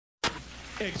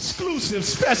exclusive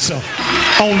special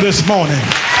on this morning.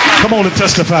 Come on and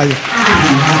testify.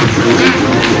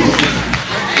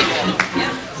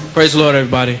 Praise the Lord,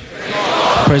 everybody.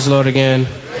 Praise the Lord again.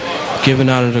 Giving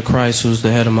honor to Christ, who's the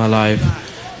head of my life,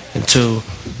 and to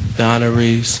the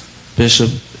honorees, Bishop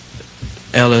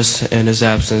Ellis in his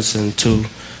absence, and to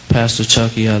Pastor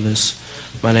Chucky Ellis.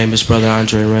 My name is Brother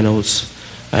Andre Reynolds.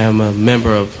 I am a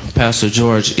member of Pastor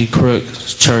George E.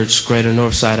 Crook's church, Greater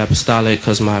Northside Apostolic,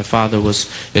 because my father was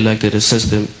elected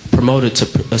promoted to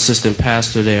assistant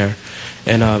pastor there,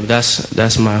 and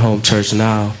that's my home church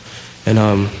now. And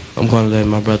I'm going to let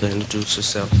my brother introduce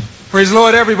himself. Praise the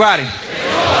Lord, everybody.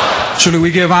 Truly,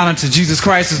 we give honor to Jesus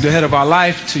Christ as the head of our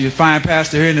life, to your fine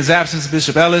pastor here in his absence,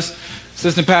 Bishop Ellis,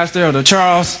 assistant pastor, Elder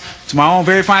Charles, to my own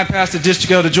very fine pastor,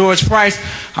 District Elder George Price.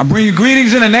 I bring you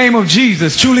greetings in the name of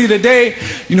Jesus. Truly today,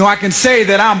 I can say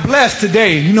that I'm blessed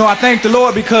today. I thank the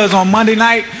Lord because on Monday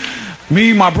night,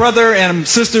 me, my brother, and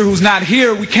sister who's not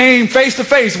here, we came face to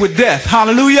face with death.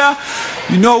 Hallelujah.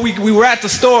 We were at the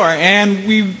store,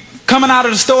 and coming out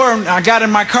of the store, I got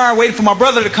in my car waiting for my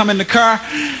brother to come in the car,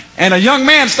 and a young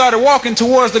man started walking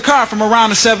towards the car from around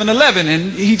the 7-Eleven,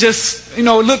 and he just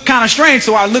looked kind of strange.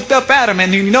 So I looked up at him,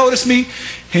 and he noticed me,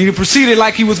 and he proceeded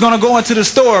like he was going to go into the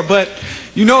store. But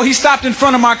he stopped in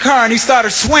front of my car, and he started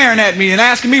swearing at me and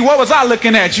asking me what was I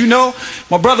looking at.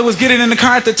 My brother was getting in the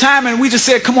car at the time, and we just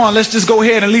said, come on, let's just go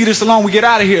ahead and leave this alone. We get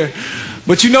out of here.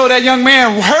 But that young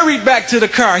man hurried back to the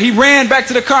car. He ran back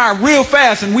to the car real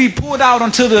fast, and we pulled out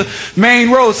onto the main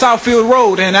road, Southfield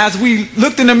Road. And as we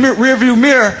looked in the rearview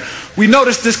mirror, we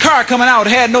noticed this car coming out.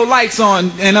 It had no lights on,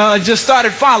 and it just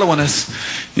started following us.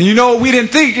 And we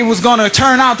didn't think it was going to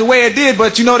turn out the way it did,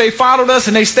 but they followed us,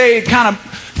 and they stayed kind of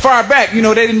far back. They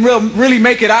didn't really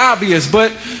make it obvious,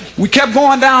 but we kept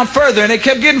going down further, and they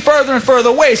kept getting further and further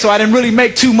away, so I didn't really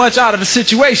make too much out of the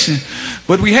situation.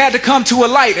 But we had to come to a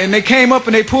light, and they came up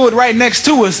and they pulled right next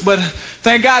to us. But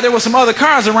thank God there were some other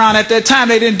cars around at that time.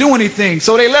 They didn't do anything,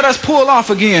 so they let us pull off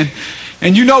again.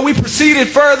 And we proceeded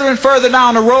further and further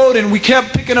down the road, and we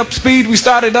kept picking up speed. We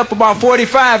started up about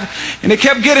 45, and they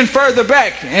kept getting further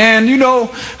back. And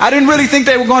I didn't really think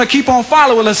they were going to keep on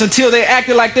following us until they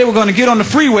acted like they were going to get on the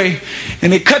freeway,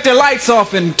 and they cut their lights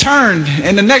off and turned.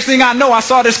 And the next thing I know, I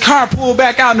saw this car pull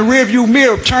back out in the rearview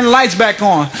mirror, turn the lights back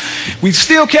on. We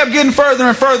still kept getting further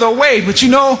and further away, but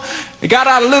it got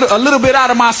out a little bit out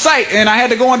of my sight, and I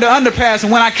had to go under underpass.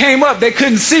 And when I came up, they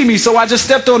couldn't see me, so I just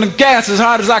stepped on the gas as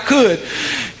hard as I could.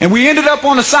 And we ended up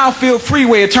on the Southfield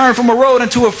Freeway. It turned from a road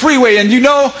into a freeway. And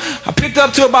I picked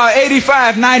up to about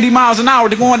 85, 90 miles an hour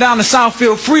to going down the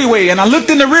Southfield Freeway. And I looked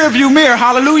in the rearview mirror,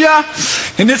 hallelujah,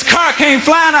 and this car came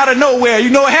flying out of nowhere.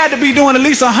 It had to be doing at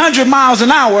least 100 miles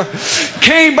an hour.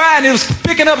 Came by, and it was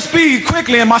picking up speed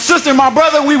quickly. And my sister and my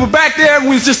brother, we were back there, and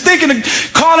we was just thinking of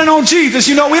calling on Jesus.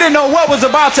 We didn't know what was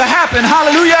about to happen,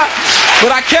 hallelujah.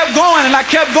 But I kept going, and I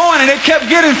kept going, and it kept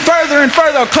getting further and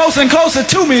further, closer and closer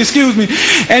to me, excuse me.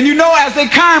 And as they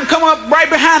come up right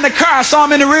behind the car, I saw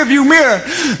them in the rearview mirror.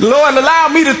 The Lord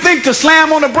allowed me to think to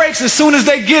slam on the brakes as soon as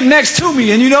they get next to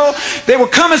me. And they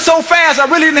were coming so fast, I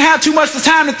really didn't have too much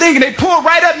time to think. And they pulled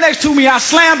right up next to me. I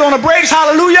slammed on the brakes,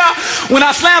 hallelujah. When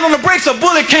I slammed on the brakes, a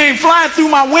bullet came flying through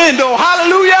my window,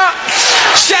 hallelujah.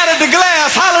 Shattered the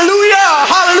glass, hallelujah,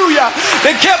 hallelujah.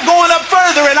 They kept going up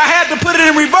further, and I had to put it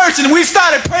in reverse, and we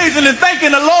started praising and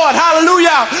thanking the Lord,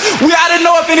 hallelujah. I didn't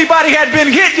know if anybody had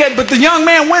been hit yet, but the young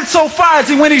man went so far as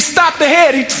when he stopped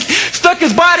ahead, he stuck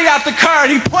his body out the car,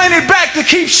 and he pointed back to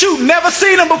keep shooting. Never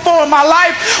seen him before in my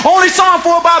life, only saw him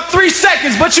for about 3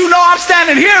 seconds, but I'm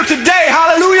standing here today,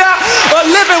 hallelujah, a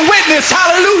living witness,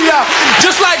 hallelujah.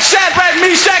 Just like Shadrach,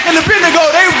 Meshach, and Abednego,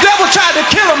 the devil tried to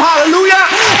kill him, hallelujah,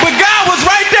 but God was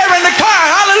right there in the car,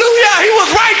 hallelujah. He was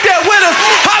right there with us,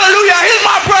 hallelujah. He's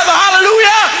my brother,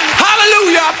 hallelujah,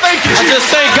 hallelujah. Thank you, Jesus. I just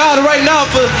thank God right now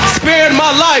for sparing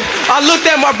my life. I looked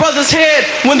at my brother's head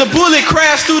when the bullet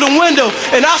crashed through the window,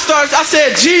 and I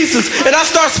said Jesus, and I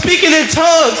started speaking in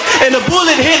tongues, and the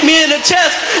bullet hit me in the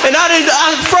chest, and I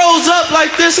froze up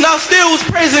like this, and I still was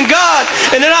praising God.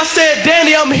 And then I said,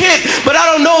 Danny, I'm hit, but I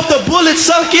don't know if the bullet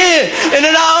sunk in. And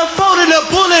then I unfolded the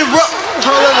bullet.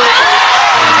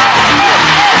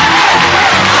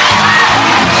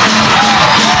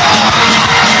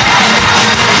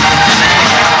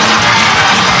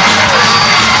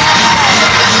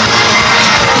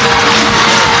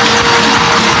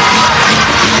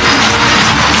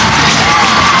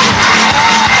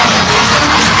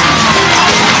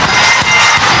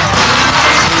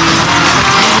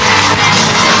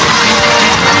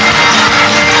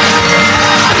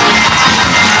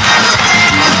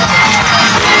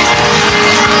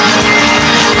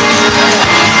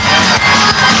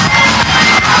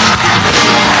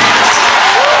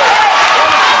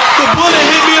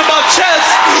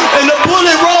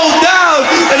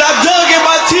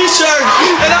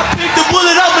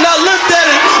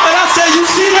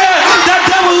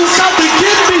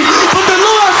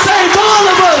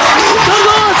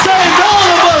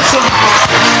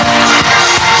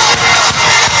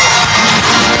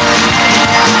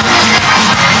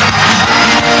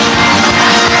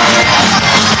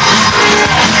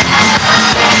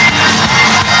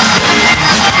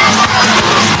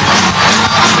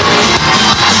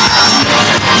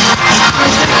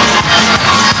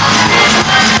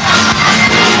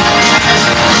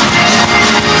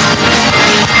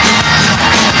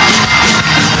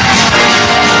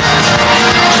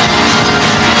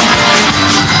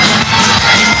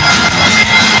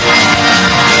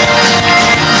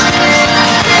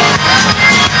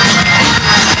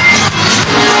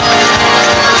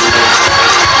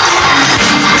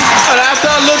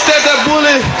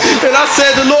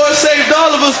 said, the Lord saved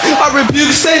all of us. I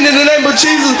rebuke Satan in the name of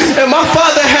Jesus. And my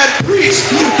father had preached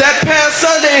that past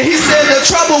Sunday, and he said the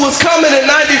trouble was coming in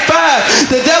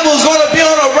 95. The devil was going to be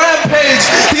on a rampage.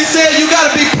 He said you got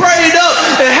to be prayed up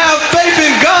and have faith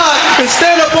in God and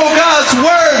stand up on God's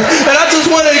word. And I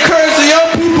just want to encourage the young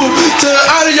people to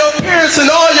honor your parents in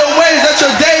all your ways, that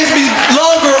your days be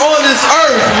longer on this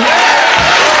earth.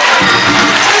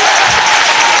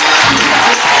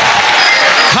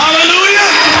 Hallelujah.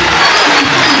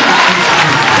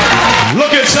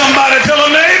 Look at somebody, tell a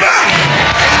neighbor,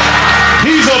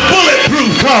 he's a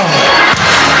bulletproof God.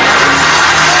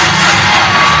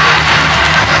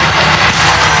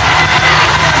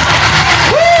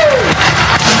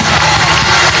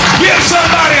 Give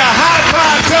somebody a high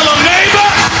five, tell them, neighbor,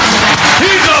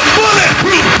 he's a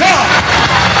bulletproof God.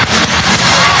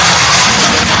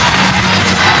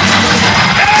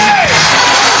 Hey!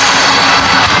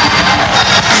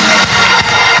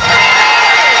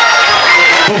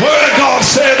 The word of God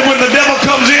said when the devil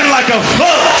comes in like a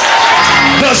flood,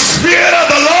 the Spirit of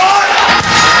the Lord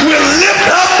will lift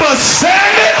up a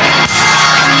standard.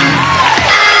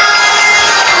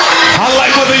 I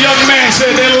like what the young man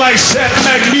said. They like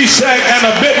Shadrach, Meshach,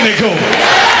 and Abednego.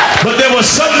 But there was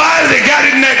somebody that got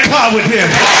in that car with him.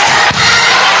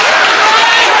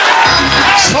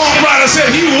 Songwriter said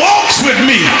he